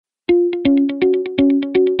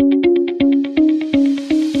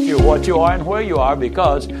what you are and where you are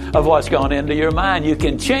because of what's gone into your mind. You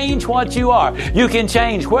can change what you are. You can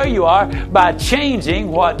change where you are by changing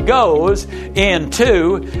what goes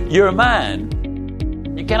into your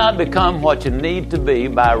mind. You cannot become what you need to be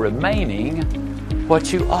by remaining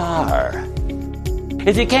what you are.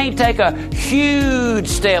 If you can't take a huge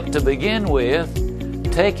step to begin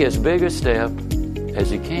with, take as big a step as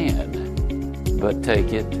you can, but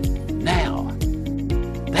take it now.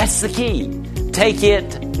 That's the key. Take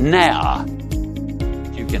it now.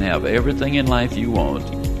 You can have everything in life you want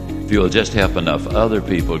if you'll just help enough other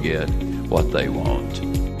people get what they want.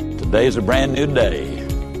 Today's a brand new day,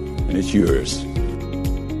 and it's yours.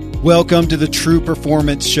 Welcome to the True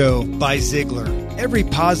Performance Show by Ziglar. Every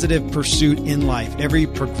positive pursuit in life, every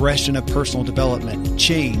progression of personal development,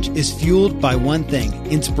 change is fueled by one thing,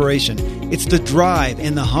 inspiration. It's the drive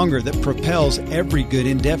and the hunger that propels every good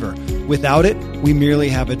endeavor. Without it, we merely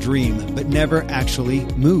have a dream, but never actually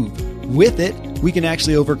move. With it, we can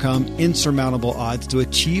actually overcome insurmountable odds to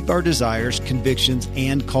achieve our desires, convictions,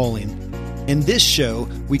 and calling. In this show,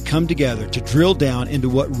 we come together to drill down into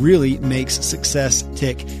what really makes success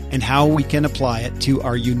tick and how we can apply it to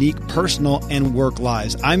our unique personal and work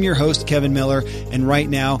lives. I'm your host, Kevin Miller, and right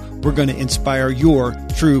now, we're going to inspire your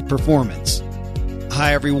true performance.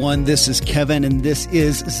 Hi, everyone. This is Kevin, and this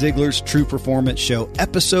is Ziglar's True Performance Show,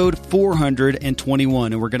 episode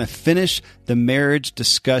 421. And we're going to finish the marriage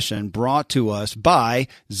discussion brought to us by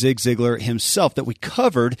Zig Ziglar himself that we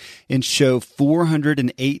covered in show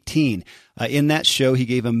 418. In that show, he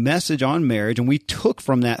gave a message on marriage, and we took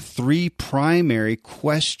from that three primary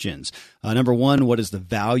questions. Number one, what is the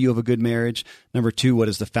value of a good marriage? Number two, what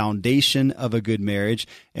is the foundation of a good marriage?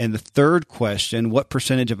 And the third question, what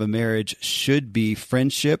percentage of a marriage should be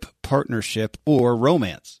friendship, partnership, or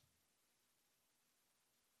romance?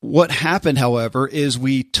 What happened, however, is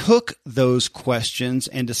we took those questions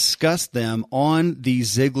and discussed them on the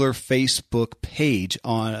Ziglar Facebook page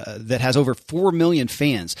that has over 4 million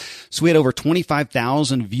fans. So we had over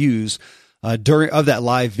 25,000 views of that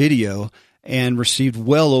live video and received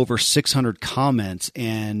well over 600 comments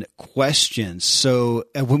and questions. So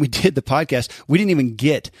when we did the podcast, we didn't even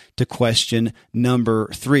get to question number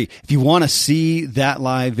 3. If you want to see that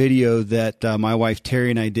live video that my wife Terry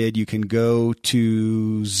and I did, you can go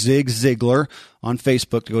to Zig Ziglar on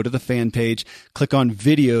Facebook, to go to the fan page, click on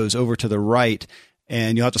videos over to the right,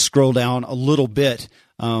 and you'll have to scroll down a little bit.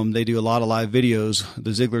 They do a lot of live videos. The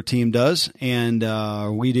Ziglar team does, and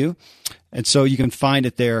we do. And so you can find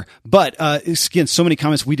it there. But again, so many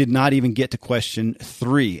comments, we did not even get to question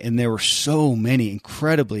 3. And there were so many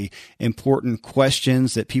incredibly important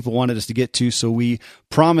questions that people wanted us to get to. So we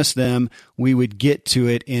promised them we would get to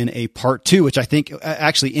it in a part 2, which I think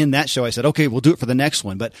actually in that show I said, okay, we'll do it for the next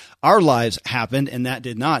one. But our lives happened, and that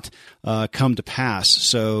did not come to pass.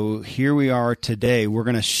 So here we are today. We're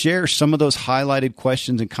going to share some of those highlighted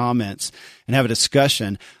questions and comments and have a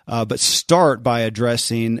discussion, but start by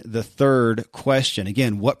addressing the third question.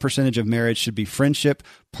 Again, what percentage of marriage should be friendship,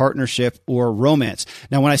 partnership, or romance?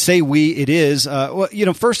 Now, when I say we, it is,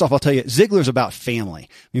 first off, I'll tell you, Ziglar's about family.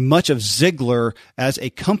 I mean, much of Ziglar as a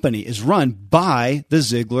company is run by the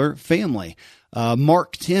Ziglar family.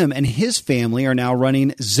 Mark Tim and his family are now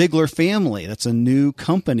running Ziglar Family. That's a new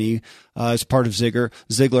company as part of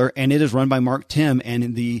Ziglar, and it is run by Mark Tim.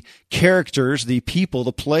 And the characters, the people,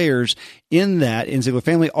 the players in Ziglar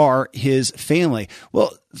Family are his family.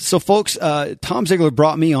 Well, so folks, Tom Ziglar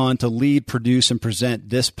brought me on to lead, produce, and present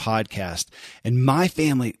this podcast. And my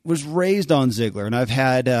family was raised on Ziglar. And I've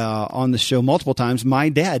had on the show multiple times my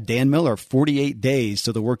dad, Dan Miller, 48 Days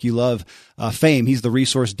to the Work You Love fame. He's the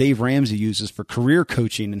resource Dave Ramsey uses for career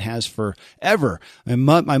coaching and has forever. And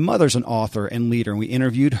my mother's an author and leader, and we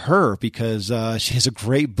interviewed her because she has a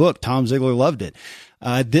great book. Tom Ziglar loved it.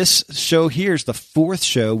 This show here is the 4th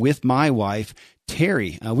show with my wife,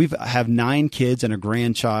 Terry. We have 9 kids and a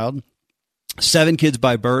grandchild, 7 kids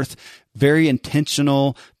by birth, very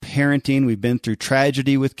intentional parenting. We've been through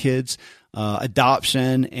tragedy with kids,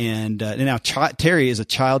 adoption, and now Terry is a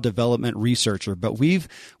child development researcher. But we've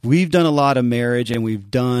done a lot of marriage, and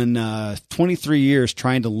we've done 23 years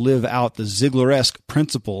trying to live out the Ziglar-esque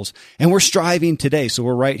principles, and we're striving today. So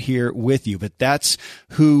we're right here with you. But that's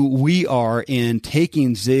who we are in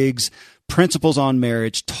taking Zig's principles on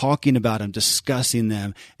marriage, talking about them, discussing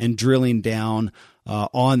them, and drilling down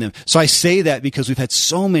on them. So I say that because we've had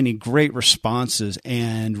so many great responses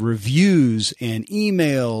and reviews and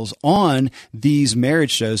emails on these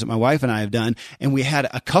marriage shows that my wife and I have done. And we had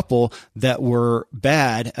a couple that were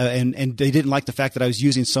bad, and they didn't like the fact that I was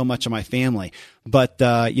using so much of my family. But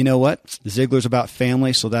you know what? Ziglar's about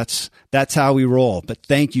family, so that's how we roll. But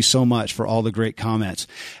thank you so much for all the great comments.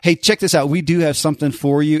 Hey, check this out. We do have something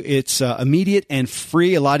for you. It's immediate and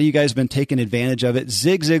free. A lot of you guys have been taking advantage of it.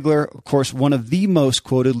 Zig Ziglar, of course, one of the most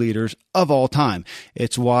quoted leaders of all time.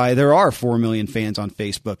 It's why there are 4 million fans on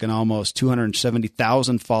Facebook and almost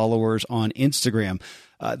 270,000 followers on Instagram.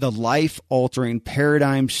 The life-altering,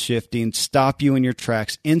 paradigm-shifting, stop you in your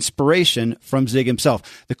tracks inspiration from Zig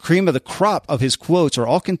himself. The cream of the crop of his quotes are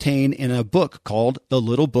all contained in a book called The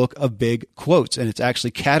Little Book of Big Quotes, and it's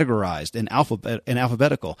actually categorized in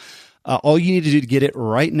alphabetical. All you need to do to get it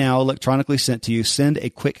right now, electronically sent to you, send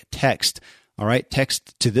a quick text. All right,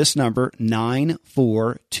 text to this number,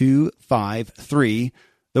 94253,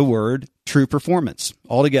 the word True Performance.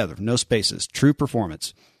 All together, no spaces, True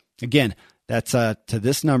Performance. Again, that's to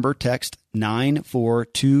this number, text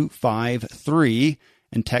 94253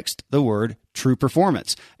 and text the word True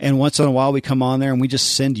Performance. And once in a while we come on there and we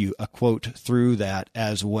just send you a quote through that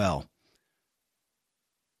as well.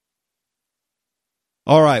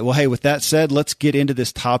 All right. Well, hey, with that said, let's get into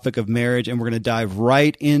this topic of marriage, and we're going to dive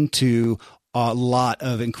right into a lot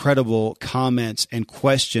of incredible comments and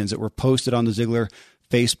questions that were posted on the Ziglar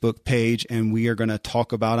Facebook page, and we are going to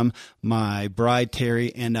talk about them, my bride,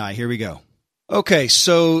 Terry, and I. Here we go. Okay,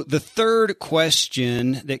 so the third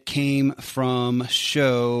question that came from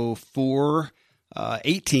show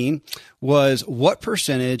 418 was, what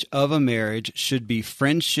percentage of a marriage should be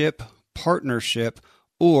friendship, partnership,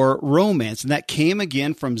 or romance? And that came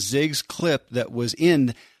again from Zig's clip that was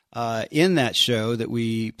in that show that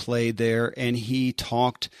we played there, and he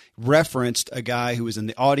referenced a guy who was in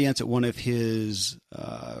the audience at one of his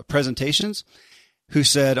presentations, who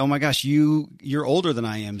said, "Oh my gosh, you're older than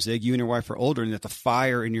I am, Zig. You and your wife are older, and that the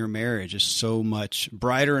fire in your marriage is so much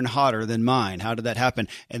brighter and hotter than mine. How did that happen?"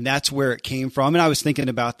 And that's where it came from. And I was thinking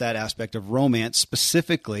about that aspect of romance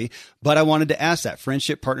specifically, but I wanted to ask that,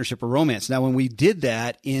 friendship, partnership, or romance. Now, when we did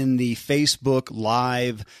that in the Facebook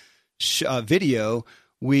Live video,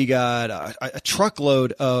 we got a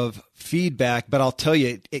truckload of feedback, but I'll tell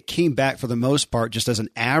you, it came back for the most part, just as an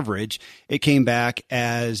average, it came back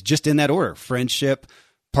as just in that order: friendship,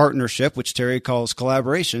 partnership, which Terry calls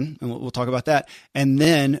collaboration, and we'll talk about that, and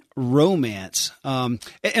then romance. And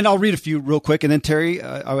I'll read a few real quick, and then Terry,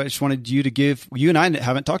 I just wanted you to give, you and I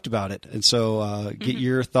haven't talked about it, and so get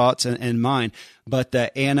your thoughts and mine. But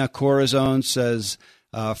Anna Corazon says,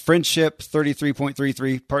 friendship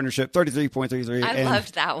 33.33, partnership 33.33. I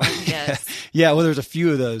loved that one. Yes. Yeah. Well, there's a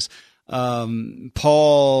few of those.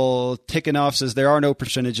 Paul Tikhonov says, there are no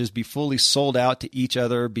percentages. Be fully sold out to each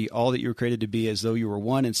other. Be all that you were created to be, as though you were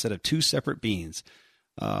one instead of two separate beings.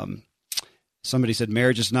 Somebody said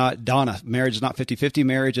marriage is not 50-50.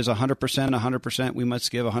 Marriage is 100%. We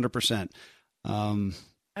must give 100%. I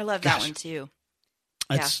love that one too.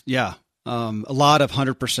 Yeah. A lot of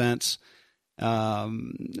 100%.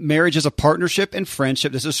 Marriage is a partnership and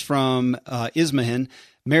friendship. This is from Ismahan.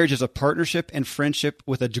 Marriage is a partnership and friendship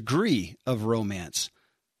with a degree of romance.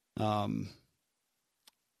 That's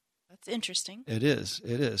interesting. It is.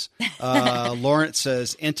 Lawrence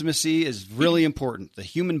says intimacy is really important. The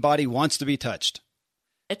human body wants to be touched.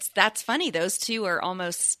 That's funny. Those two are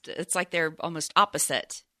it's like they're almost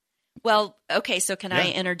opposite. Well, okay. So can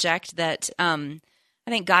I interject that, I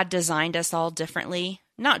think God designed us all differently.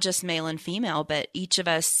 Not just male and female, but each of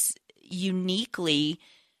us uniquely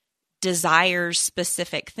desires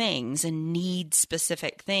specific things and needs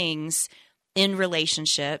specific things in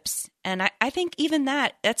relationships. And I think even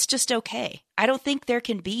that's just okay. I don't think there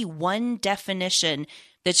can be one definition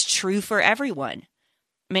that's true for everyone.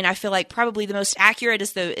 I mean, I feel like probably the most accurate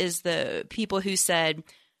is the people who said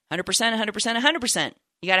 100%, 100%, 100%.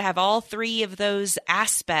 You got to have all three of those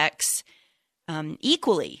aspects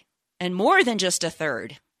equally. And more than just a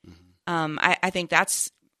third. I think that's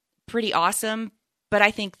pretty awesome. But I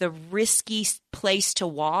think the risky place to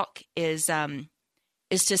walk is to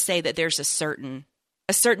say that there's a certain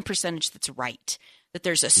percentage that's right. That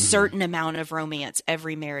there's a certain amount of romance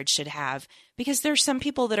every marriage should have. Because there's some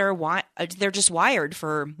people that they're just wired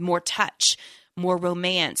for more touch, more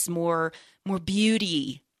romance, more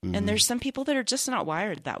beauty. And there's some people that are just not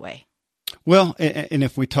wired that way. Well, and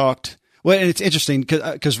if we talked... Well, and it's interesting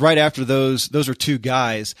because right after those are two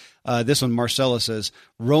guys. This one, Marcella, says,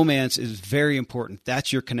 romance is very important.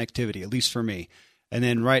 That's your connectivity, at least for me. And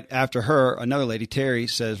then right after her, another lady, Terry,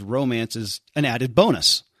 says romance is an added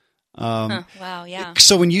bonus. Wow, yeah.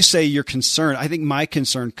 So when you say you're concerned, I think my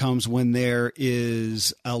concern comes when there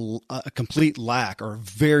is a complete lack or a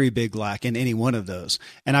very big lack in any one of those.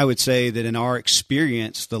 And I would say that in our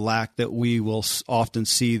experience, the lack that we will often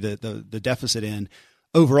see the deficit in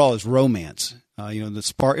overall is romance. The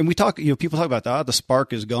spark, and we talk, people talk about the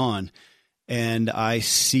spark is gone. And I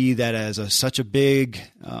see that as such a big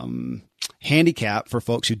handicap for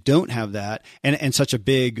folks who don't have that, and such a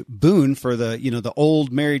big boon for the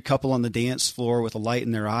old married couple on the dance floor with a light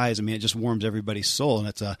in their eyes. I mean, it just warms everybody's soul,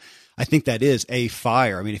 and I think that is a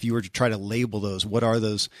fire. I mean, if you were to try to label those, what are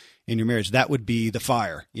those in your marriage? That would be the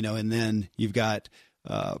fire, and then you've got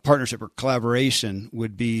partnership or collaboration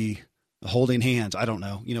would be holding hands. I don't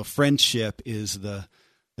know, friendship is the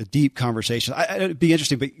deep conversation. It'd be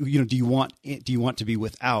interesting, but do you want to be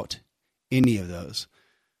without any of those?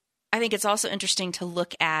 I think it's also interesting to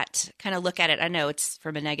look at it. I know it's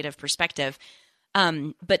from a negative perspective,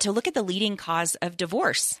 but to look at the leading cause of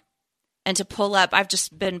divorce and to pull up. I've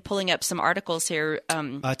just been pulling up some articles here.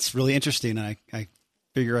 That's really interesting. I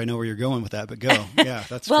figure I know where you're going with that, but go. Yeah,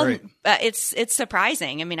 that's well, great. It's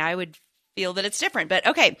surprising. I mean, I would feel that it's different, but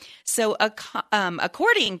okay. So,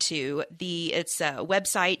 according to its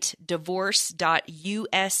website,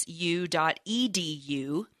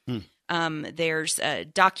 divorce.usu.edu, there's a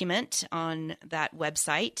document on that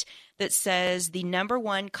website that says the number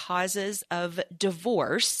one causes of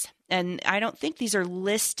divorce, and I don't think these are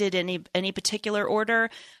listed in any particular order,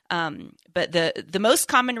 but the most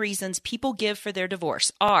common reasons people give for their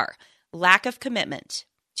divorce are lack of commitment,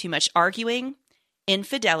 too much arguing,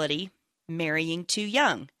 infidelity, marrying too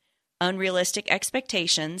young, unrealistic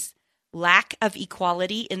expectations, lack of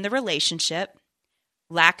equality in the relationship,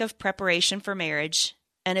 lack of preparation for marriage,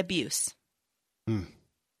 and abuse.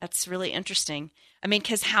 That's really interesting. I mean,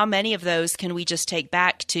 because how many of those can we just take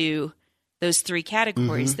back to those three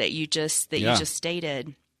categories that you just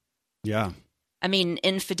stated? Yeah. I mean,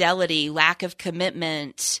 infidelity, lack of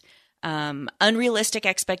commitment, unrealistic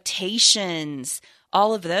expectations,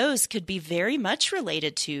 all of those could be very much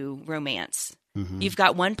related to romance. You've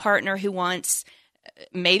got one partner who wants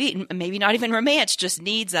maybe not even romance, just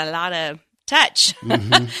needs a lot of touch,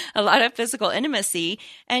 a lot of physical intimacy,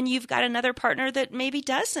 and you've got another partner that maybe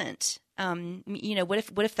doesn't.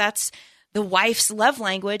 What if that's the wife's love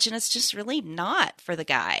language and it's just really not for the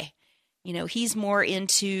guy? He's more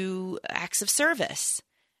into acts of service,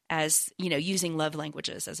 as using love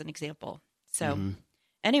languages as an example. So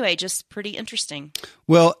anyway, just pretty interesting.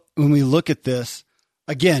 Well, when we look at this,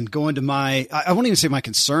 again, going to I won't even say my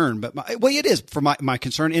concern, but it is for my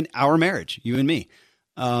concern in our marriage, you and me.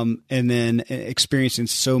 And then experiencing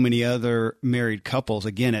so many other married couples.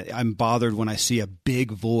 Again, I'm bothered when I see a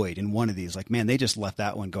big void in one of these. Like, man, they just let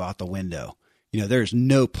that one go out the window. There's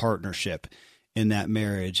no partnership in that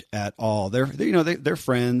marriage at all. They're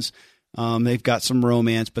friends. They've got some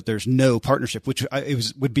romance, but there's no partnership, which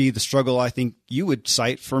would be the struggle I think you would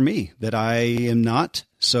cite for me, that I am not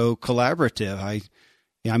so collaborative.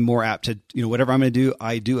 I'm more apt to, whatever I'm going to do,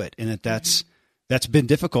 I do it. And that's been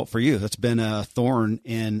difficult for you. That's been a thorn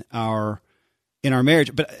in our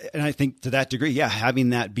marriage. And I think to that degree, having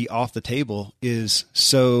that be off the table is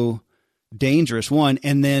so dangerous, one.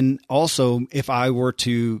 And then also, if I were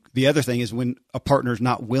to, the other thing is when a partner is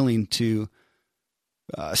not willing to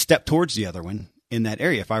step towards the other one in that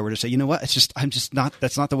area. If I were to say, you know what,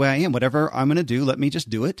 that's not the way I am. Whatever I'm going to do, let me just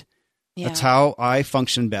do it. Yeah. That's how I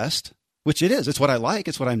function best, which it is. It's what I like.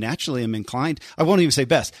 It's what I naturally am inclined. I won't even say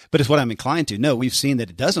best, but it's what I'm inclined to. No, we've seen that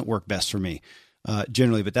it doesn't work best for me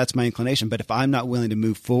generally, but that's my inclination. But if I'm not willing to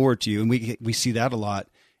move forward to you, and we see that a lot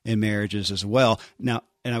in marriages as well. Now,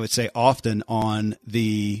 and I would say often on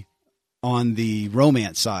the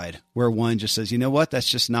romance side, where one just says, you know what,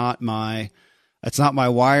 that's not my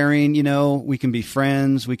wiring. We can be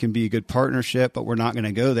friends, we can be a good partnership, but we're not going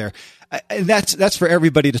to go there. And that's for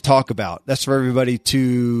everybody to talk about. That's for everybody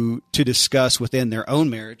to discuss within their own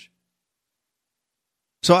marriage.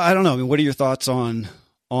 So I don't know. I mean, what are your thoughts on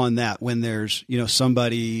that when there's,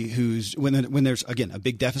 somebody when there's, again, a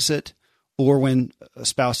big deficit, or when a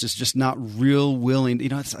spouse is just not real willing,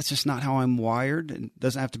 it's just not how I'm wired. It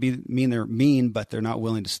doesn't have to mean they're mean, but they're not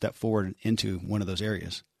willing to step forward into one of those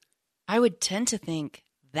areas. I would tend to think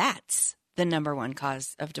that's the number one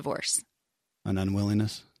cause of divorce. An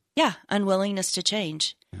unwillingness? Yeah, unwillingness to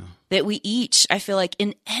change. Yeah. That we each, I feel like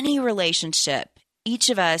in any relationship, each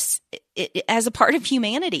of us, as a part of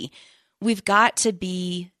humanity, we've got to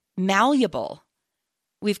be malleable.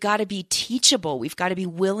 We've got to be teachable. We've got to be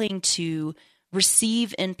willing to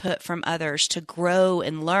receive input from others, to grow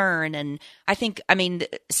and learn. And I think,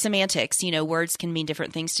 semantics, words can mean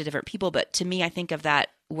different things to different people. But to me, I think of that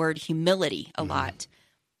word humility a lot.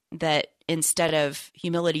 That instead of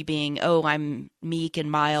humility being, oh, I'm meek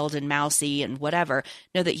and mild and mousy and whatever,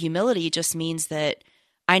 no, that humility just means that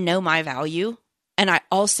I know my value and I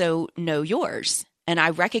also know yours. And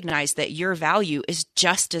I recognize that your value is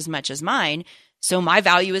just as much as mine. So my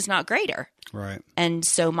value is not greater. Right. And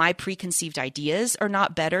so my preconceived ideas are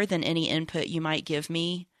not better than any input you might give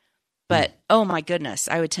me. But, oh my goodness,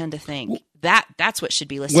 I would tend to think that's what should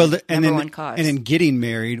be listed. Number one cause. And in getting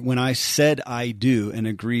married, when I said I do and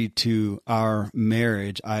agreed to our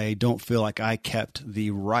marriage, I don't feel like I kept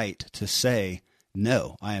the right to say,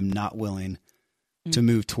 no, I am not willing to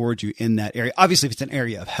move towards you in that area. Obviously, if it's an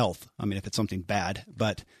area of health, I mean, if it's something bad,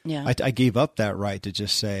 but I gave up that right to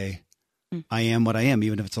just say, I am what I am,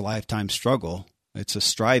 even if it's a lifetime struggle. It's a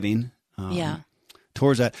striving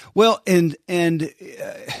towards that. Well, and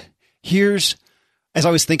here's, as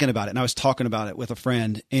I was thinking about it, and I was talking about it with a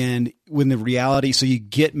friend, and when the reality, so you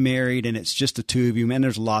get married and it's just the two of you, and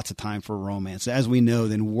there's lots of time for romance. As we know,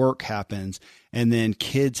 then work happens, and then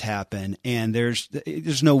kids happen, and there's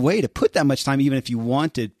no way to put that much time, even if you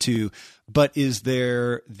wanted to. But is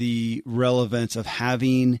there the relevance of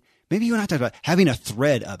having, maybe you and I talked about having a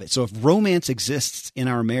thread of it? So if romance exists in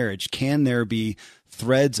our marriage, can there be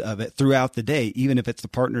threads of it throughout the day, even if it's the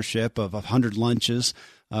partnership of 100 lunches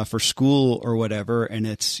for school or whatever, and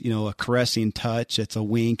it's, a caressing touch, it's a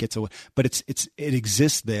wink, but it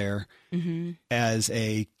exists there as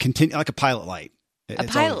a like a pilot light.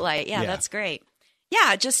 Light, yeah, that's great.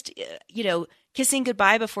 Yeah, just kissing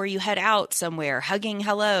goodbye before you head out somewhere, hugging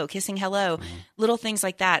hello, kissing hello, little things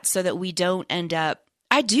like that, so that we don't end up.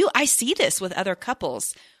 I see this with other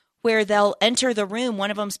couples where they'll enter the room,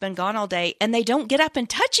 one of them's been gone all day, and they don't get up and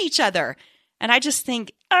touch each other. And I just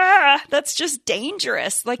think, that's just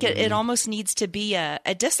dangerous. Like it almost needs to be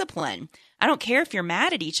a discipline. I don't care if you're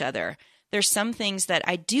mad at each other. There's some things that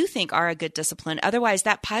I do think are a good discipline. Otherwise,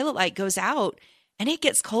 that pilot light goes out and it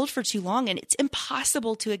gets cold for too long and it's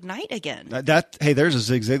impossible to ignite again. Hey, there's a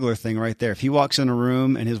Zig Ziglar thing right there. If he walks in a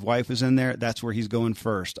room and his wife is in there, that's where he's going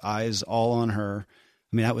first. Eyes all on her.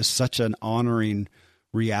 I mean, that was such an honoring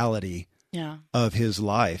reality of his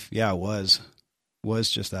life. Yeah, it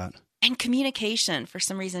was just that. And communication, for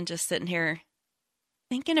some reason, just sitting here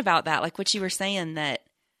thinking about that, like what you were saying, that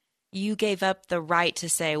you gave up the right to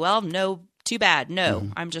say, well, no, too bad. No,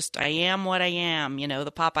 I am what I am,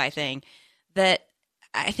 the Popeye thing. That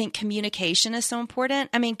I think communication is so important.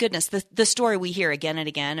 I mean, goodness, the story we hear again and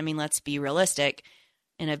again, I mean, let's be realistic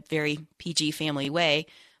in a very PG family way,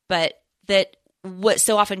 but that what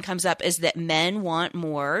so often comes up is that men want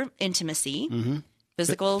more intimacy,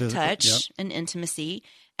 physical touch and intimacy,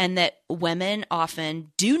 and that women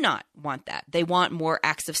often do not want that. They want more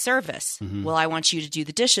acts of service. Well, I want you to do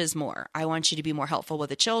the dishes more. I want you to be more helpful with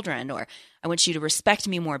the children, or I want you to respect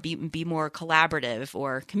me more, be more collaborative,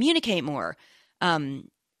 or communicate more.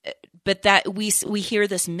 But that we hear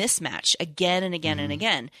this mismatch again and again and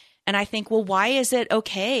again. And I think, well, why is it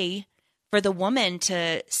okay for the woman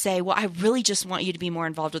to say, well, I really just want you to be more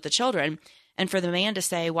involved with the children, and for the man to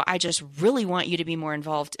say, well, I just really want you to be more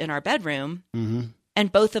involved in our bedroom, and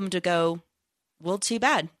both of them to go, well, too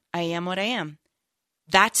bad. I am what I am.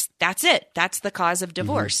 That's it. That's the cause of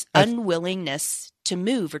divorce. Unwillingness to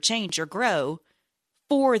move or change or grow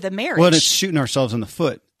for the marriage. Well, it's shooting ourselves in the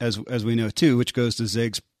foot, as we know too, which goes to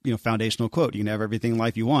Zig's foundational quote: "You can have everything in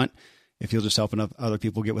life you want if you'll just help other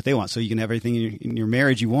people get what they want." So you can have everything in your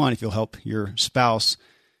marriage you want if you'll help your spouse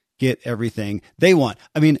get everything they want.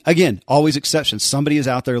 I mean, again, always exceptions. Somebody is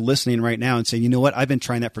out there listening right now and saying, you know what, I've been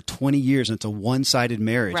trying that for 20 years and it's a one-sided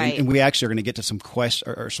marriage. Right. And we actually are going to get to some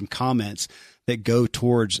questions or some comments that go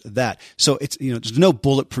towards that. So it's, there's no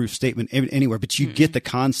bulletproof statement anywhere, but you get the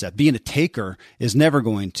concept. Being a taker is never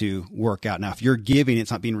going to work out. Now, if you're giving,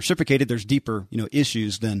 it's not being reciprocated, there's deeper,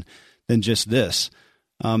 issues than just this.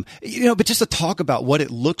 But just to talk about what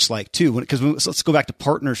it looks like too, because let's go back to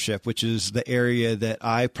partnership, which is the area that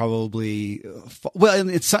I probably,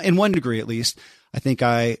 it's in one degree at least, I think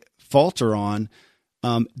I falter on.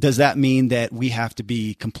 Does that mean that we have to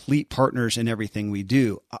be complete partners in everything we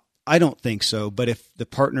do? I don't think so. But if the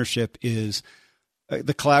partnership is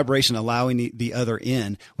the collaboration, allowing the other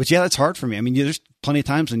in, which, that's hard for me. I mean, there's plenty of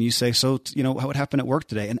times when you say, so, what happened at work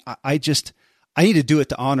today? And I need to do it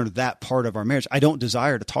to honor that part of our marriage. I don't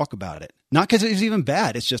desire to talk about it. Not because it's even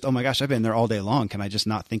bad. It's just, oh my gosh, I've been there all day long. Can I just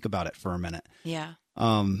not think about it for a minute? Yeah.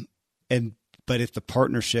 But if the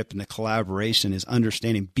partnership and the collaboration is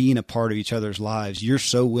understanding, being a part of each other's lives, you're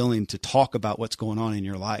so willing to talk about what's going on in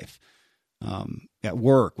your life. at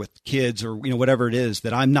work with kids or, whatever it is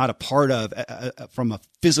that I'm not a part of from a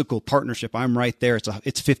physical partnership. I'm right there. It's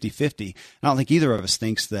 50-50. I don't think either of us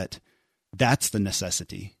thinks that that's the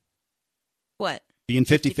necessity. What? Being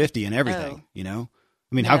 50-50 in everything, No.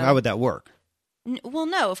 I mean, how would that work? Well,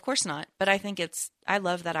 no, of course not. But I think I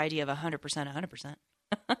love that idea of 100%.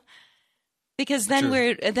 Because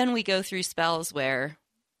then we go through spells where,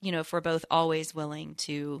 if we're both always willing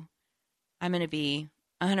to, I'm going to be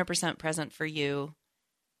 100% present for you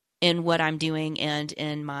in what I'm doing and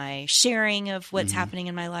in my sharing of what's happening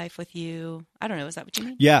in my life with you. I don't know. Is that what you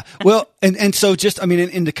mean? Yeah. Well, and so just,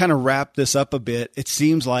 and to kind of wrap this up a bit, it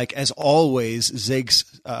seems like, as always, the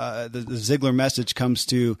Ziglar message comes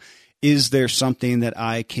to, is there something that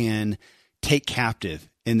I can take captive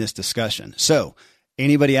in this discussion? So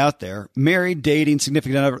anybody out there, married, dating,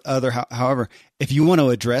 significant other, however, if you want to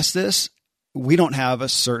address this, we don't have a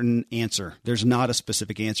certain answer. There's not a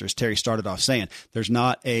specific answer. As Terry started off saying, there's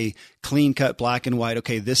not a clean cut black and white.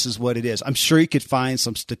 Okay, this is what it is. I'm sure you could find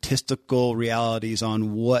some statistical realities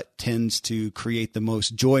on what tends to create the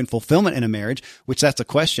most joy and fulfillment in a marriage, which that's a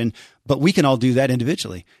question, but we can all do that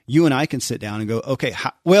individually. You and I can sit down and go, okay,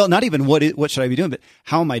 not even what should I be doing, but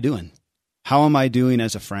how am I doing? How am I doing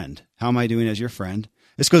as a friend? How am I doing as your friend?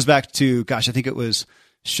 This goes back to, I think it was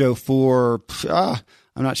show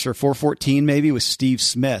 414 maybe, with Steve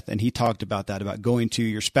Smith. And he talked about that, about going to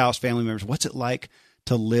your spouse, family members. What's it like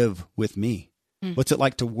to live with me? What's it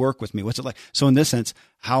like to work with me? What's it like? So in this sense,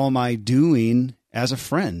 how am I doing as a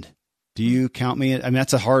friend? Do you count me? I mean,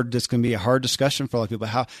 that's going to be a hard discussion for a lot of people.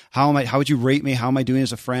 How would you rate me? How am I doing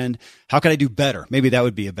as a friend? How could I do better? Maybe that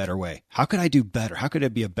would be a better way. How could I do better? How could I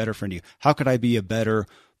be a better friend to you? How could I be a better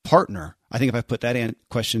partner? I think if I put that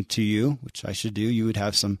question to you, which I should do, you would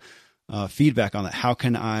have some feedback on that. How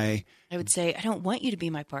can I would say, I don't want you to be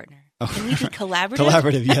my partner. Can we be collaborative?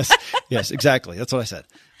 Collaborative, yes. Yes, exactly. That's what I said.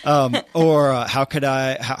 Or how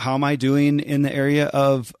am I doing in the area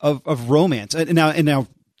of romance? And now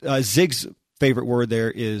Zig's favorite word there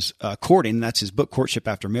is courting. That's his book, Courtship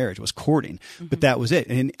After Marriage, was courting. But that was it.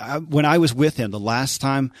 And when I was with him, the last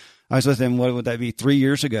time I was with him, what would that be, 3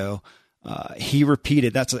 years ago, he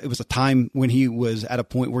repeated, it was a time when he was at a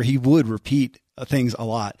point where he would repeat things a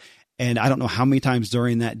lot. And I don't know how many times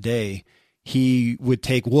during that day he would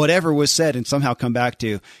take whatever was said and somehow come back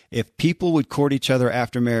to, if people would court each other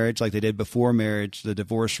after marriage like they did before marriage, the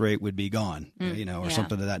divorce rate would be gone, or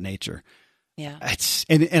something of that nature. Yeah.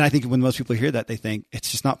 And I think when most people hear that, they think it's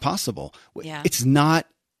just not possible. Yeah. It's not,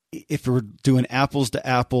 if we're doing apples to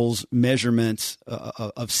apples measurements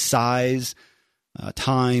of size,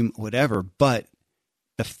 time, whatever, but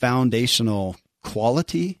the foundational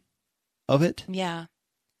quality of it. Yeah.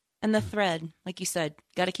 And the thread, like you said,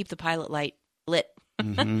 got to keep the pilot light lit.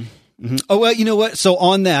 Oh, well, you know what? So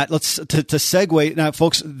on that, let's to segue now,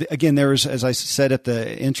 folks. Again, there's, as I said at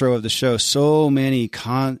the intro of the show, so many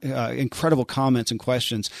incredible comments and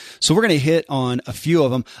questions. So we're going to hit on a few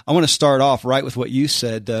of them. I want to start off right with what you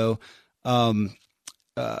said, though.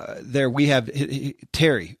 There we have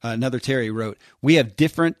Terry. Another Terry wrote, "We have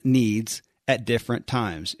different needs at different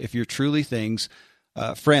times. If you're truly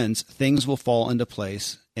friends, things will fall into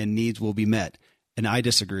place and needs will be met." And I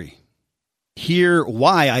disagree. Hear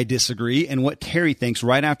why I disagree and what Terry thinks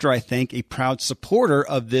right after I thank a proud supporter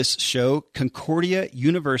of this show, Concordia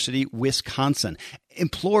University, Wisconsin.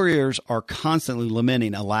 Employers are constantly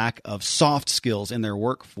lamenting a lack of soft skills in their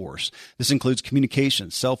workforce. This includes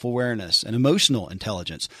communication, self-awareness, and emotional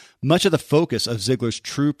intelligence. Much of the focus of Ziglar's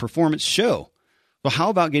True Performance show. Well,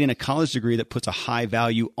 how about getting a college degree that puts a high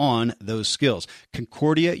value on those skills?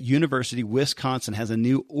 Concordia University, Wisconsin has a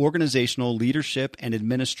new organizational leadership and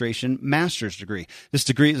administration master's degree. This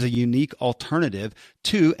degree is a unique alternative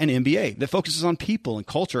to an MBA that focuses on people and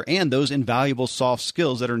culture and those invaluable soft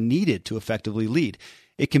skills that are needed to effectively lead.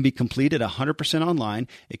 It can be completed 100% online.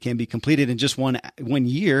 It can be completed in just one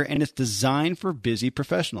year, and it's designed for busy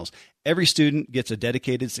professionals. Every student gets a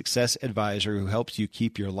dedicated success advisor who helps you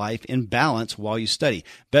keep your life in balance while you study.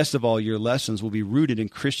 Best of all, your lessons will be rooted in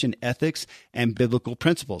Christian ethics and biblical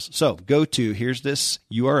principles. So go to, here's this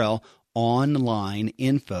URL,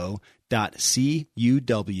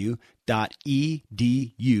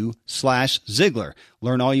 onlineinfo.cuw.edu/Ziglar.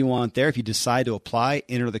 Learn all you want there. If you decide to apply,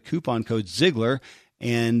 enter the coupon code Ziglar,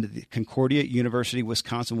 and Concordia University,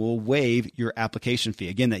 Wisconsin will waive your application fee.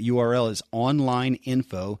 Again, that URL is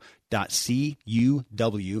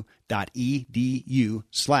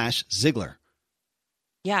onlineinfo.cuw.edu/Ziglar.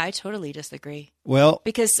 Yeah, I totally disagree. Well,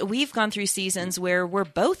 because we've gone through seasons where we're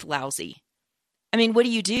both lousy. I mean, what do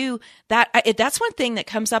you do? That's one thing that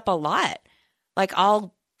comes up a lot. Like,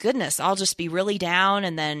 I'll just be really down,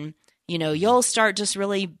 and then, you'll start just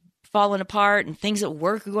really falling apart and things at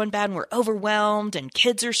work are going bad and we're overwhelmed and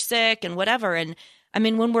kids are sick and whatever. And I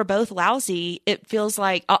mean, when we're both lousy, it feels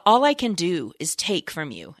like all I can do is take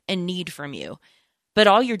from you and need from you. But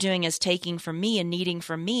all you're doing is taking from me and needing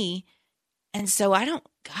from me. And so I don't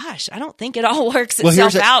think it all works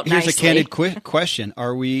itself out nicely. Here's a candid question.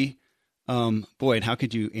 Are we, boy, and how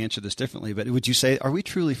could you answer this differently? But would you say, are we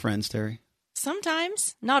truly friends, Terry?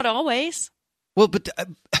 Sometimes, not always. Well, but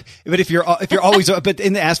if you're always, but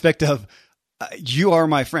in the aspect of you are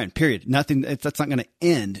my friend, period. Nothing that's not going to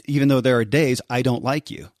end. Even though there are days I don't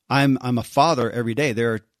like you. I'm a father every day.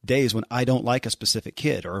 There are days when I don't like a specific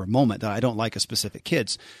kid, or a moment that I don't like a specific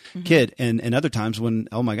kid, and other times when,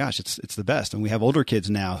 oh my gosh, it's the best. And we have older kids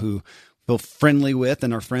now who feel friendly with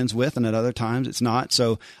and are friends with, and at other times it's not.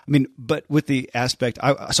 So I mean, but with the aspect,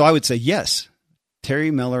 I would say yes.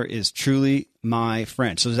 Terry Miller is truly my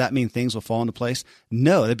friend. So does that mean things will fall into place?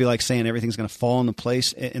 No, that'd be like saying everything's going to fall into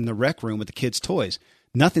place in the rec room with the kids' toys.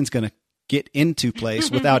 Nothing's going to get into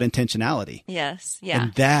place without intentionality. Yes. Yeah.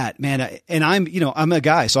 And that, man, and I'm a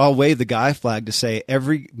guy, so I'll wave the guy flag to say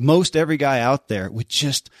most every guy out there would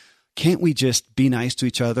can't we just be nice to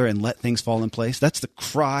each other and let things fall in place? That's the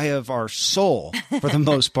cry of our soul for the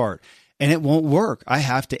most part. And it won't work. I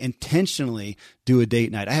have to intentionally do a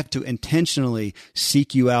date night. I have to intentionally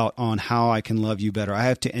seek you out on how I can love you better. I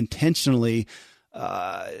have to intentionally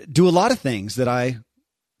do a lot of things that I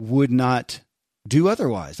would not do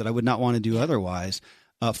otherwise, that I would not want to do otherwise,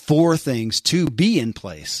 for things to be in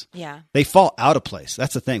place. Yeah. They fall out of place.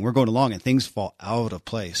 That's the thing. We're going along and things fall out of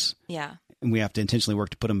place. Yeah. And we have to intentionally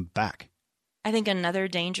work to put them back. I think another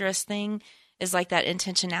dangerous thing is like that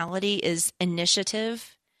intentionality is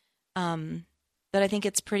initiative. But I think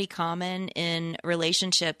it's pretty common in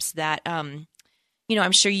relationships that, I'm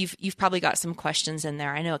sure you've probably got some questions in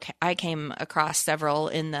there. I know I came across several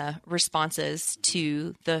in the responses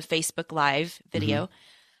to the Facebook Live video.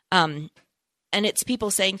 Mm-hmm. And it's people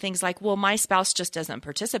saying things like, well, my spouse just doesn't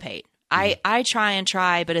participate. Mm-hmm. I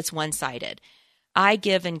try, but it's one-sided. I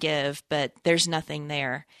give and give, but there's nothing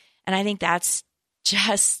there. And I think that's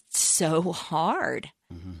just so hard.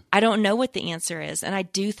 Mm-hmm. I don't know what the answer is. And I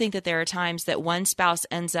do think that there are times that one spouse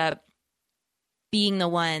ends up being the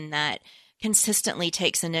one that consistently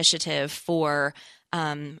takes initiative for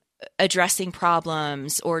addressing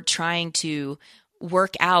problems or trying to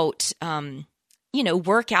work out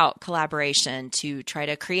collaboration to try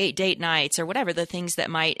to create date nights or whatever, the things that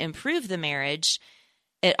might improve the marriage.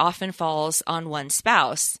 It often falls on one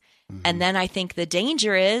spouse. Mm-hmm. And then I think the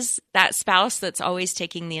danger is that spouse that's always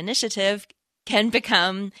taking the initiative can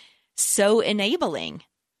become so enabling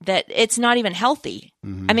that it's not even healthy.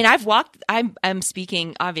 Mm-hmm. I mean, I'm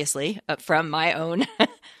speaking obviously from my own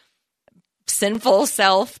sinful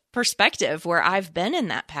self perspective where I've been in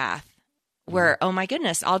that path where, oh my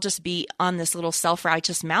goodness, I'll just be on this little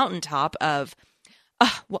self-righteous mountaintop of,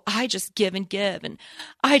 well, I just give and give and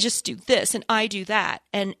I just do this and I do that.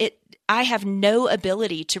 And I have no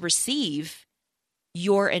ability to receive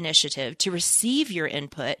your initiative, to receive your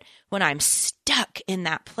input when I'm stuck in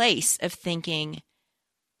that place of thinking,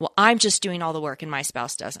 well, I'm just doing all the work and my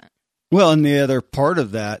spouse doesn't. Well, and the other part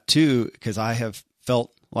of that too, because I have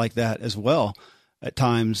felt like that as well at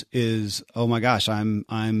times, is, oh my gosh,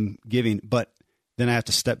 I'm giving, but then I have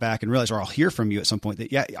to step back and realize, or I'll hear from you at some point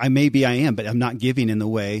that, yeah, I am, but I'm not giving in the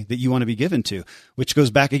way that you want to be given to, which goes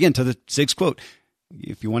back again to the Zig's quote.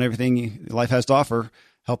 If you want everything life has to offer,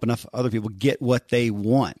 help enough other people get what they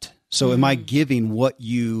want. So am I giving what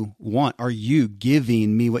you want? Are you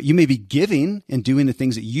giving me what you may be giving and doing the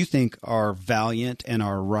things that you think are valiant and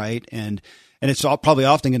are right? And it's probably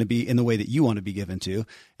often going to be in the way that you want to be given to.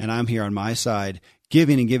 And I'm here on my side,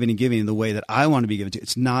 giving and giving and giving in the way that I want to be given to.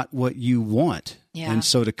 It's not what you want. Yeah. And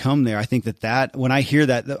so to come there, I think that when I hear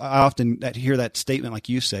that, I often hear that statement, like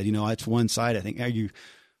you said, it's one side. I think, are you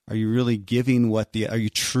really giving are you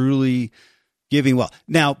truly giving well?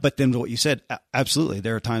 Now, but then what you said, absolutely.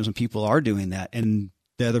 There are times when people are doing that and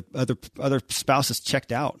the other spouse is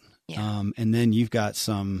checked out. Yeah. And then you got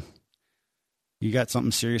something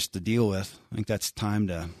serious to deal with. I think that's time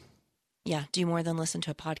to. Yeah. Do more than listen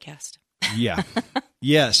to a podcast. Yeah.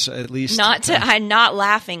 Yes. At least. I'm not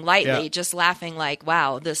laughing lightly, just laughing like,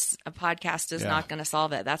 wow, a podcast is not going to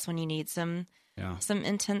solve it. That's when you need some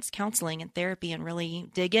intense counseling and therapy and really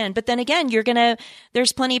dig in. But then again,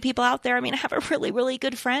 there's plenty of people out there. I mean, I have a really, really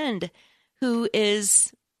good friend who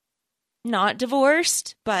is not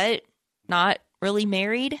divorced, but not really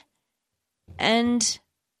married. And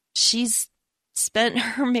she's spent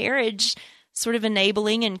her marriage sort of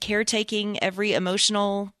enabling and caretaking every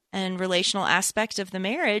emotional and relational aspect of the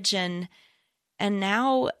marriage. And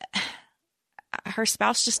now her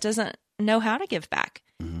spouse just doesn't know how to give back.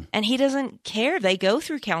 Mm-hmm. And he doesn't care. They go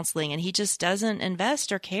through counseling and he just doesn't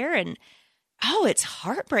invest or care. And it's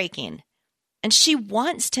heartbreaking. And she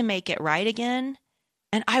wants to make it right again.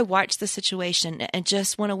 And I watch the situation and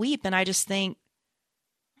just want to weep. And I just think,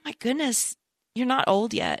 oh my goodness, you're not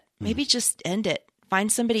old yet. Maybe just end it.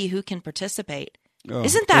 Find somebody who can participate. Oh,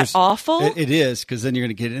 isn't that awful? It is, because then you're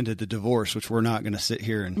going to get into the divorce, which we're not going to sit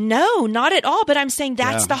here and... No, not at all. But I'm saying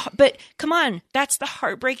but come on, that's the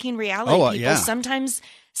heartbreaking reality. People. Yeah. Sometimes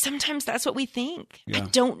that's what we think. Yeah. I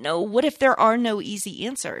don't know. What if there are no easy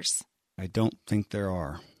answers? I don't think there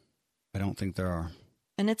are.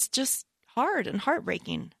 And it's just hard and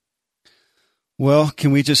heartbreaking. Well,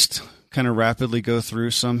 can we just kind of rapidly go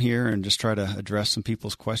through some here and just try to address some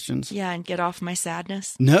people's questions? Yeah, and get off my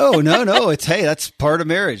sadness. No. It's, hey, that's part of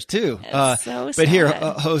marriage too. It's so but sad. here,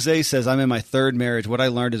 Jose says, I'm in my third marriage. What I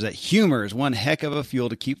learned is that humor is one heck of a fuel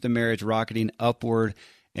to keep the marriage rocketing upward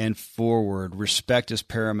and forward. Respect is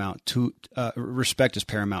paramount too. Well,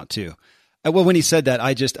 when he said that,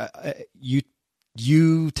 I just, you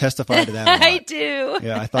testify to that a lot. I do.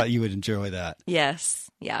 Yeah, I thought you would enjoy that.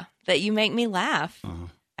 Yes. Yeah. That you make me laugh. Uh-huh.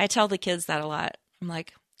 I tell the kids that a lot. I'm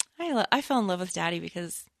like, I fell in love with Daddy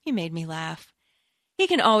because he made me laugh. He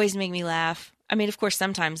can always make me laugh. I mean, of course,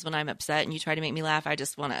 sometimes when I'm upset and you try to make me laugh, I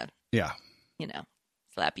just want to,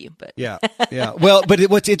 slap you. But yeah. Well, but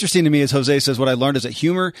what's interesting to me is Jose says, what I learned is that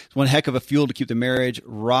humor is one heck of a fuel to keep the marriage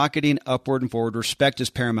rocketing upward and forward. Respect is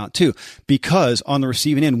paramount too, because on the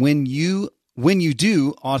receiving end, when you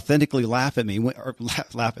do authentically laugh at me,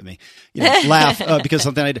 because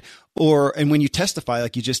something I did, and when you testify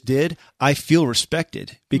like you just did, I feel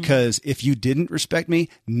respected, because if you didn't respect me,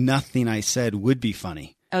 nothing I said would be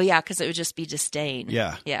funny. Oh yeah, because it would just be disdain.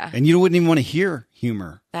 Yeah. Yeah. And you wouldn't even want to hear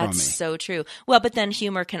humor from me. That's so true. Well, but then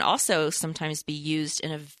humor can also sometimes be used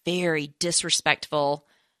in a very disrespectful,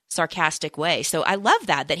 sarcastic way. So I love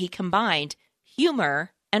that he combined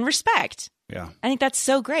humor and respect. Yeah. I think that's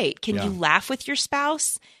so great. Can you laugh with your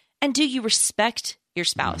spouse? And do you respect your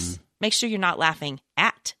spouse? Mm-hmm. Make sure you're not laughing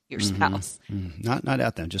at your spouse. Mm-hmm. Not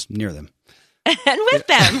at them, just near them. And with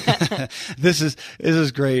them. This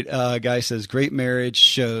is great. Guy says, great marriage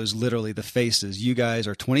shows literally the faces. You guys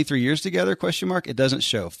are 23 years together, ? It doesn't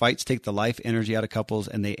show. Fights take the life energy out of couples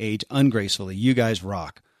and they age ungracefully. You guys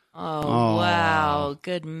rock. Oh, wow.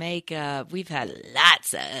 Good makeup. We've had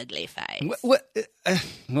lots of ugly fights. Well,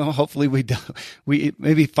 hopefully we don't.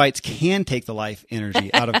 Maybe fights can take the life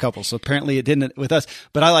energy out of couples. So apparently it didn't with us.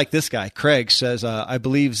 But I like this guy. Craig says, I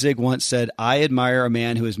believe Zig once said, I admire a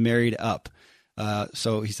man who is married up.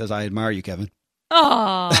 So he says, I admire you, Kevin.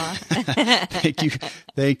 Aw.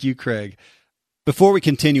 Thank you, Craig. Before we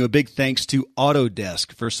continue, a big thanks to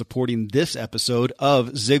Autodesk for supporting this episode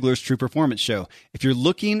of Ziglar's True Performance Show. If you're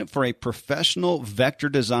looking for a professional vector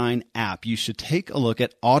design app, you should take a look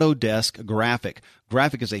at Autodesk Graphic.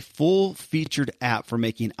 Graphic is a full-featured app for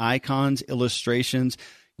making icons, illustrations,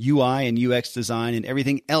 UI and UX design, and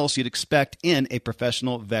everything else you'd expect in a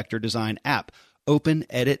professional vector design app. Open,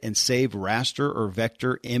 edit, and save raster or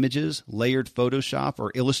vector images, layered Photoshop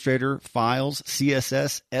or Illustrator files,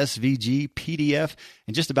 CSS, SVG, PDF,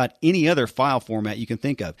 and just about any other file format you can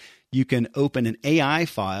think of. You can open an AI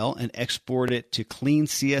file and export it to clean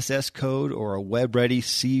CSS code or a web-ready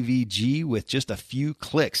CVG with just a few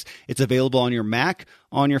clicks. It's available on your Mac,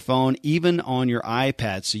 on your phone, even on your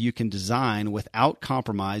iPad, so you can design without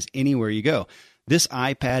compromise anywhere you go. This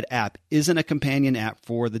iPad app isn't a companion app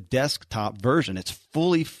for the desktop version. It's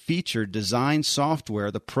fully featured design software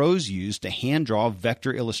the pros use to hand draw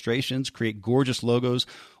vector illustrations, create gorgeous logos,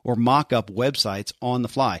 or mock up websites on the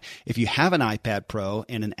fly. If you have an iPad Pro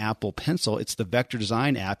and an Apple Pencil, it's the vector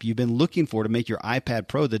design app you've been looking for to make your iPad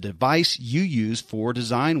Pro the device you use for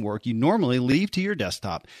design work you normally leave to your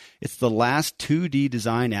desktop. It's the last 2D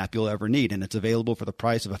design app you'll ever need, and it's available for the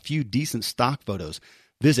price of a few decent stock photos.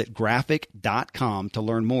 Visit graphic.com to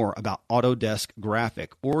learn more about Autodesk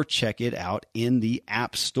Graphic or check it out in the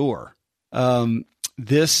App Store. The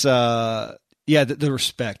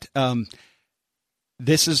respect.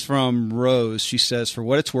 This is from Rose. She says, for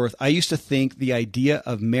what it's worth, I used to think the idea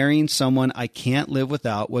of marrying someone I can't live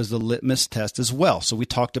without was the litmus test as well. So we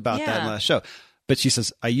talked about that in the last show. But she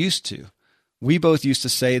says, I used to. We both used to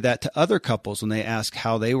say that to other couples when they asked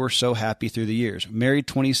how they were so happy through the years. Married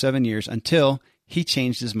 27 years until he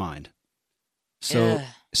changed his mind. So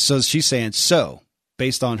she's saying,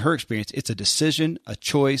 based on her experience, it's a decision, a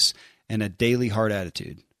choice, and a daily heart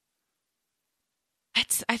attitude.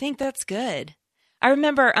 I think that's good. I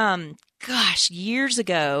remember, years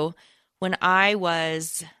ago when I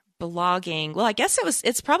was blogging. Well, I guess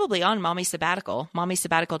it's probably on Mommy Sabbatical,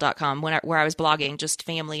 mommysabbatical.com, where I was blogging just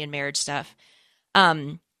family and marriage stuff.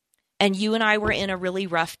 And you and I were in a really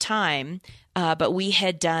rough time, but we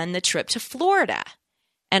had done the trip to Florida.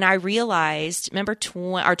 And I realized, remember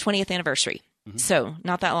our 20th anniversary. Mm-hmm. So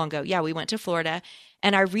not that long ago. Yeah, we went to Florida.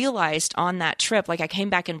 And I realized on that trip, like I came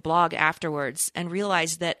back and blogged afterwards and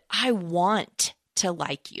realized that I want to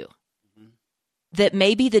like you. Mm-hmm. That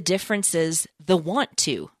maybe the difference is the want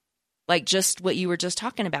to, like just what you were just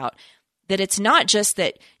talking about. That it's not just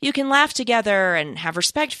that you can laugh together and have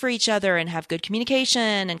respect for each other and have good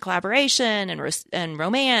communication and collaboration and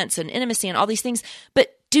romance and intimacy and all these things.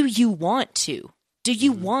 But do you want to? Do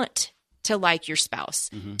you mm-hmm. want to like your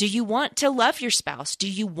spouse? Mm-hmm. Do you want to love your spouse? Do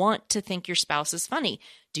you want to think your spouse is funny?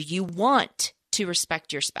 Do you want to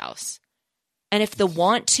respect your spouse? And if the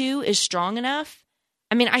want to is strong enough,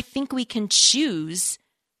 I mean, I think we can choose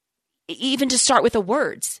even to start with the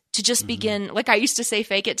words, to just mm-hmm. begin, like I used to say,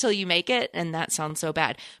 fake it till you make it. And that sounds so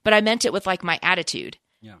bad, but I meant it with like my attitude.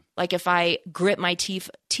 Yeah. Like if I grit my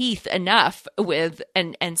teeth enough with,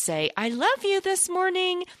 and say, I love you this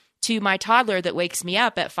morning to my toddler that wakes me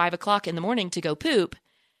up at 5 o'clock in the morning to go poop,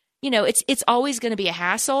 you know, it's always going to be a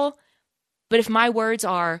hassle. But if my words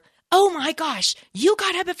are, oh my gosh, you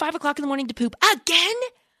got up at 5 o'clock in the morning to poop again,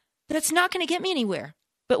 that's not going to get me anywhere.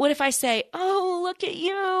 But what if I say, oh, look at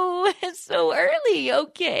you. It's so early.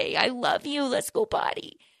 Okay. I love you. Let's go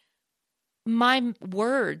potty. My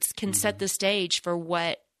words can mm-hmm. set the stage for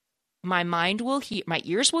what my mind will hear, my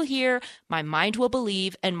ears will hear, my mind will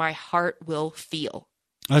believe, and my heart will feel.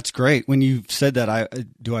 That's great. When you said that, I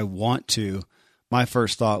want to, my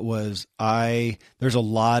first thought was there's a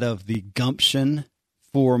lot of the gumption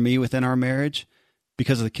for me within our marriage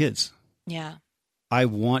because of the kids. Yeah. I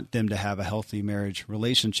want them to have a healthy marriage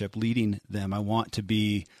relationship leading them. I want to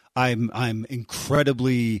be, I'm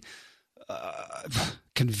incredibly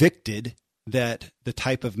convicted that the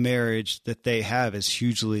type of marriage that they have is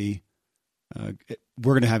hugely,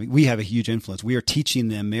 we have a huge influence. We are teaching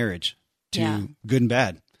them marriage to good and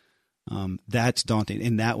bad. That's daunting.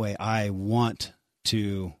 In that way, I want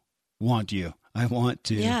you. I want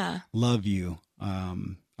to love you.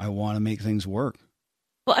 I want to make things work.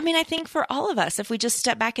 Well, I mean, I think for all of us, if we just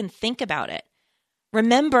step back and think about it,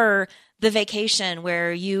 remember the vacation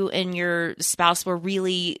where you and your spouse were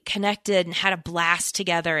really connected and had a blast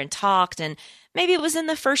together and talked. And maybe it was in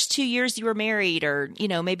the first 2 years you were married, or, you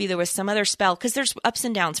know, maybe there was some other spell, because there's ups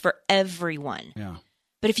and downs for everyone. Yeah.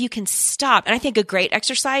 But if you can stop, and I think a great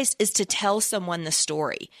exercise is to tell someone the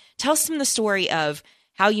story. Tell them the story of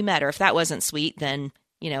how you met, or if that wasn't sweet, then,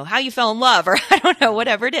 you know, how you fell in love, or I don't know,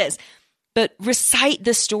 whatever it is. But recite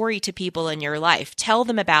the story to people in your life. Tell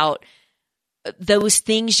them about those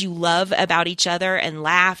things you love about each other and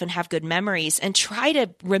laugh and have good memories, and try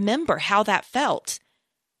to remember how that felt.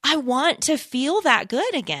 I want to feel that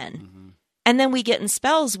good again. Mm-hmm. And then we get in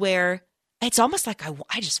spells where it's almost like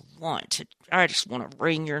I just want to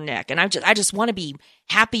wring your neck, and I just want to be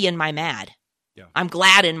happy in my mad. Yeah. I'm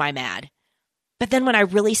glad in my mad. But then when I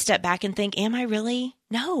really step back and think, am I really?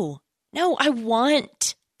 No, I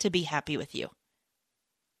want to be happy with you.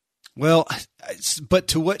 Well, but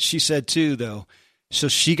to what she said too, though, so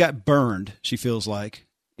she got burned, she feels like,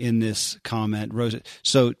 in this comment, Rosa.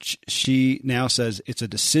 So she now says it's a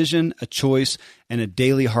decision, a choice, and a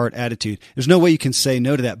daily heart attitude. There's no way you can say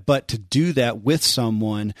no to that, but to do that with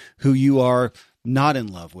someone who you are not in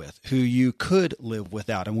love with, who you could live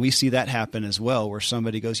without. And we see that happen as well, where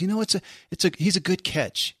somebody goes, you know, he's a good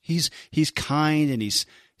catch. He's kind, and he's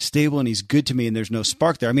stable, and he's good to me, and there's no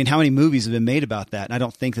spark there. I mean, how many movies have been made about that? And I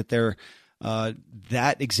don't think that they're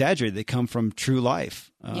that exaggerated. They come from true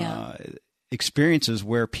life experiences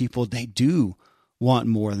where people, they do want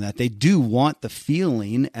more than that. They do want the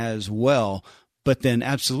feeling as well. But then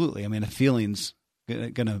absolutely, I mean, a feeling's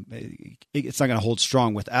it's not going to hold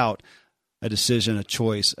strong without a decision, a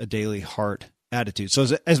choice, a daily heart attitude. So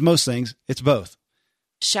as most things, it's both.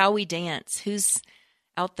 Shall we dance? Who's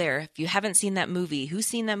out there? If you haven't seen that movie, who's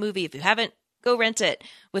seen that movie? If you haven't, go rent it.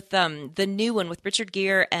 With the new one with Richard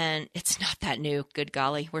Gere, and it's not that new. Good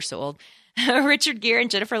golly, we're so old. Richard Gere and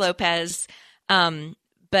Jennifer Lopez.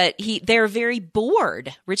 But they're very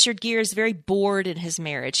bored. Richard Gere is very bored in his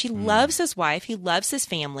marriage. He loves his wife. He loves his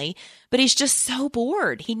family, but he's just so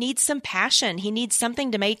bored. He needs some passion. He needs something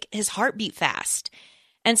to make his heart beat fast.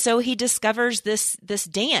 And so he discovers this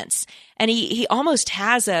dance, and he almost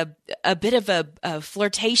has a bit of a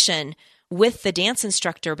flirtation with the dance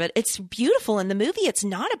instructor, but it's beautiful in the movie. It's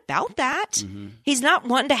not about that. Mm-hmm. He's not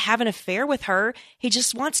wanting to have an affair with her. He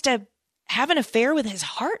just wants to have an affair with his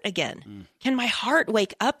heart again. Can my heart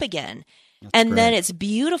wake up again? And then it's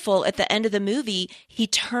beautiful at the end of the movie. He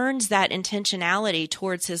turns that intentionality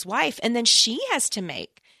towards his wife, and then she has to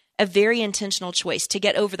make a very intentional choice to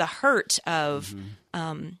get over the hurt of,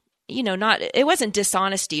 it wasn't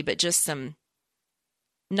dishonesty, but just some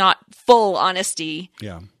not full honesty.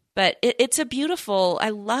 Yeah. But it's I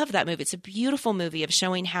love that movie. It's a beautiful movie of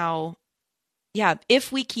showing how,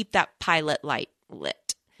 if we keep that pilot light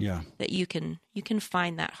lit, that you can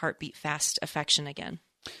find that heartbeat fast affection again.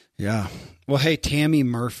 Yeah. Well, hey, Tammy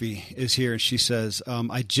Murphy is here, and she says,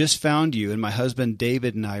 I just found you, and my husband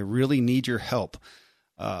David and I really need your help.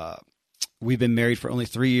 We've been married for only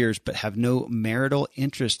 3 years, but have no marital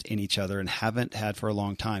interest in each other and haven't had for a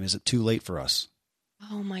long time. Is it too late for us?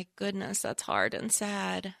 Oh, my goodness. That's hard and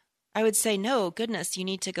sad. I would say, no, goodness, you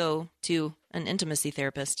need to go to an intimacy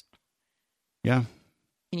therapist. Yeah.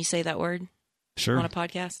 Can you say that word? Sure. On a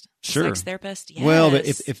podcast? Sure. Sex therapist? Yes. Well, but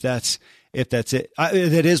if that's it,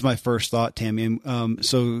 that is my first thought, Tammy.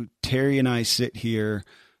 So Terry and I sit here,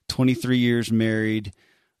 23 years married,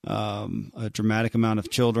 a dramatic amount of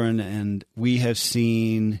children, and we have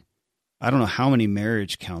seen, I don't know how many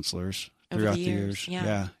marriage counselors throughout the years.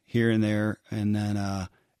 Yeah. Here and there. And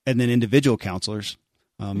then individual counselors,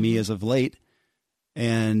 me as of late.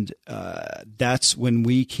 And that's when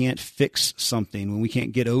we can't fix something, when we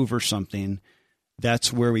can't get over something.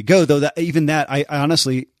 That's where we go. Though I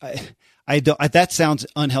honestly, I don't. That sounds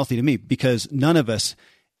unhealthy to me because none of us,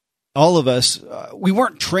 all of us, we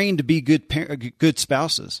weren't trained to be good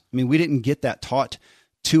spouses. I mean, we didn't get that taught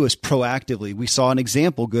to us proactively. We saw an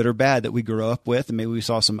example, good or bad, that we grew up with, and maybe we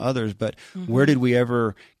saw some others. But where did we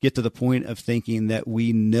ever get to the point of thinking that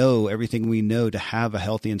we know everything we know to have a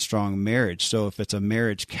healthy and strong marriage? So if it's a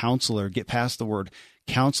marriage counselor, get past the word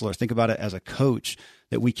counselor. Think about it as a coach.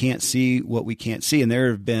 That we can't see what we can't see. And there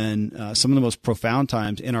have been some of the most profound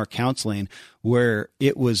times in our counseling where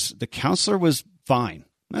the counselor was fine,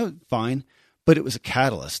 but it was a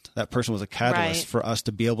catalyst. That person was a catalyst for us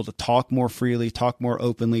to be able to talk more freely, talk more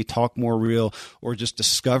openly, talk more real, or just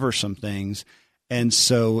discover some things. And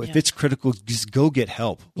so if it's critical, just go get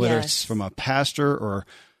help, whether it's from a pastor or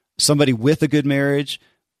somebody with a good marriage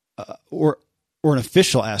or an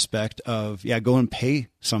official aspect of, go and pay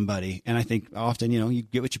somebody. And I think often, you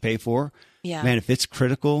get what you pay for. Yeah. Man, if it's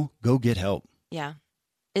critical, go get help. Yeah.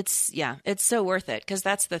 It's so worth it. 'Cause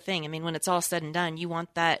that's the thing. I mean, when it's all said and done, you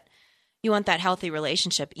want that healthy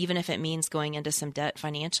relationship, even if it means going into some debt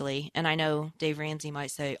financially. And I know Dave Ramsey might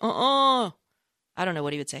say, I don't know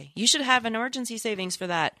what he would say. You should have an emergency savings for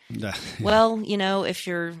that. Well, if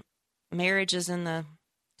your marriage is in the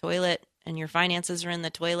toilet and your finances are in the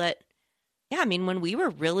toilet, I mean, when we were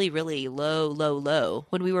really, really low,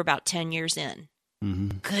 when we were about 10 years in,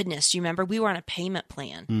 goodness, you remember we were on a payment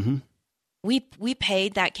plan. Mm-hmm. We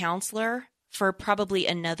paid that counselor for probably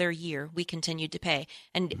another year. We continued to pay,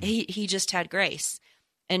 and he just had grace.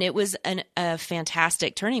 And it was a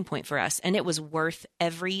fantastic turning point for us. And it was worth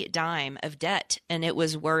every dime of debt. And it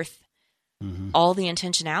was worth all the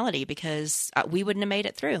intentionality because we wouldn't have made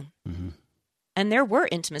it through. Mm-hmm. And there were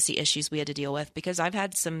intimacy issues we had to deal with because I've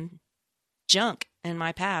had some junk in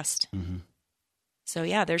my past. Mm-hmm. So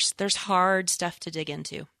there's hard stuff to dig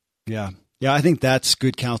into. Yeah. I think that's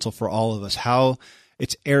good counsel for all of us. How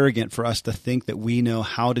it's arrogant for us to think that we know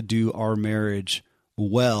how to do our marriage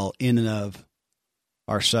well in and of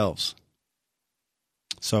ourselves.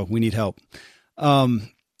 So we need help.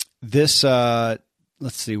 Let's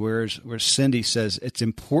see, where Cindy says it's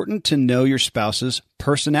important to know your spouse's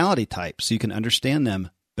personality type so you can understand them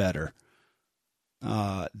better.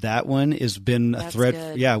 That one has been a thread.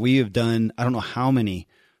 Good. Yeah, we have done, I don't know how many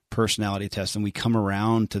personality tests, and we come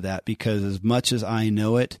around to that because as much as I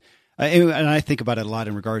know it, and I think about it a lot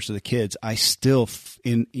in regards to the kids, I still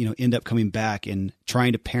end up coming back and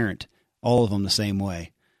trying to parent all of them the same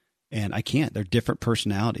way. And I can't. They're different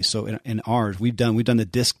personalities. So in ours, we've done the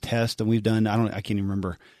DISC test, and we've done, I can't even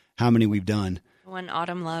remember how many we've done. One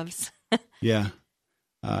Autumn loves. Yeah.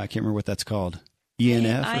 I can't remember what that's called.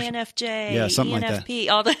 ENF? INFJ. Yeah, something ENFP,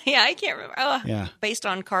 like that. I can't remember. Based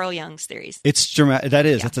on Carl Jung's theories. It's dramatic. That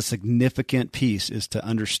is. Yeah. That's a significant piece, is to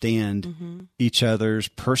understand each other's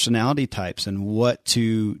personality types and what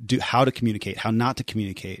to do, how to communicate, how not to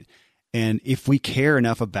communicate. And if we care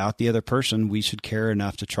enough about the other person, we should care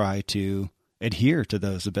enough to try to adhere to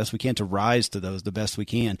those the best we can, to rise to those the best we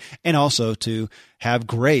can, and also to have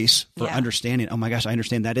grace for understanding. Oh my gosh, I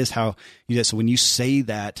understand that is how you do that. So when you say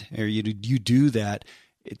that or you do that,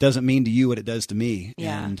 it doesn't mean to you what it does to me.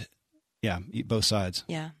 Yeah. And both sides.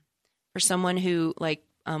 Yeah. For someone who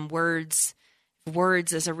words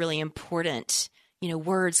is a really important,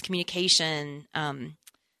 words, communication.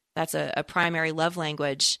 That's a primary love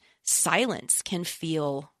language. silence can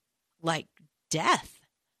feel like death.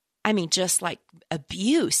 I mean, just like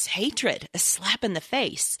abuse, hatred, a slap in the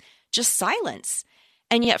face, just silence.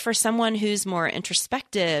 And yet for someone who's more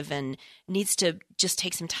introspective and needs to just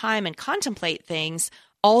take some time and contemplate things,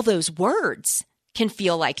 all those words can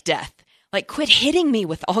feel like death. Like, quit hitting me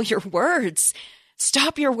with all your words.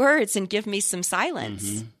 Stop your words and give me some silence.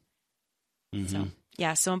 Mm-hmm. Mm-hmm. So,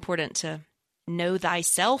 yeah, so important to know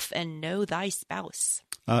thyself and know thy spouse.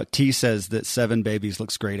 T says that 7 babies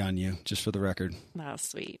looks great on you, just for the record. Oh,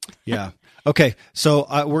 sweet. Yeah. Okay. So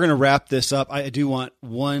we're going to wrap this up. I do want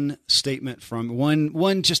one statement from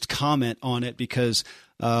one just comment on it, because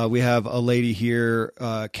we have a lady here,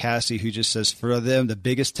 Cassie, who just says for them, the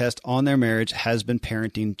biggest test on their marriage has been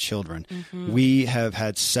parenting children. Mm-hmm. We have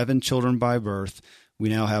had 7 children by birth. We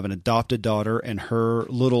now have an adopted daughter and her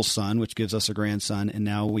little son, which gives us a grandson. And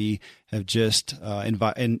now we have just welcomed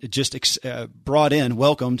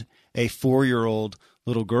a 4-year-old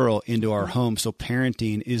little girl into our home. So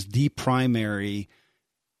parenting is the primary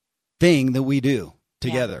thing that we do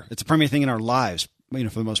together. Yeah. It's a primary thing in our lives, for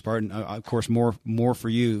the most part. And of course, more for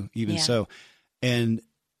you, even so. And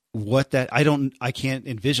I can't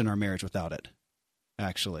envision our marriage without it,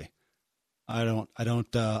 actually. I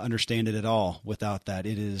don't understand it at all without that.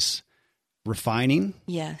 It is refining.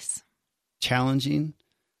 Yes. Challenging.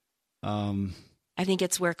 I think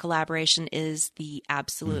it's where collaboration is the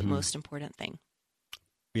absolute most important thing.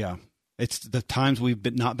 Yeah. It's the times we've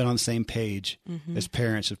not been on the same page as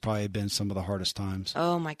parents have probably been some of the hardest times.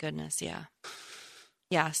 Oh my goodness. Yeah.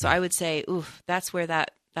 Yeah. So I would say, that's where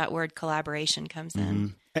that word collaboration comes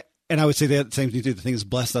in. And I would say the same thing too. The thing that's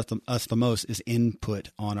blessed us the most is input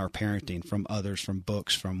on our parenting from others, from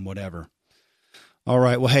books, from whatever. All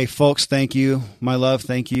right. Well, hey, folks, thank you. My love,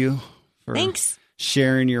 thank you for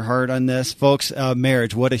sharing your heart on this. Folks,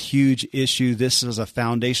 marriage, what a huge issue. This is a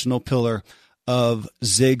foundational pillar of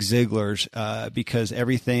Zig Ziglar's because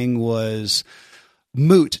everything was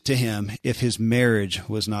moot to him if his marriage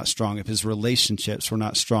was not strong, if his relationships were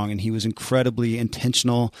not strong, and he was incredibly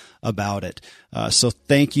intentional about it. So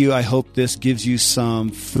thank you. I hope this gives you some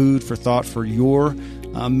food for thought for your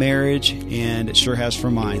marriage, and it sure has for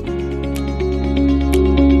mine.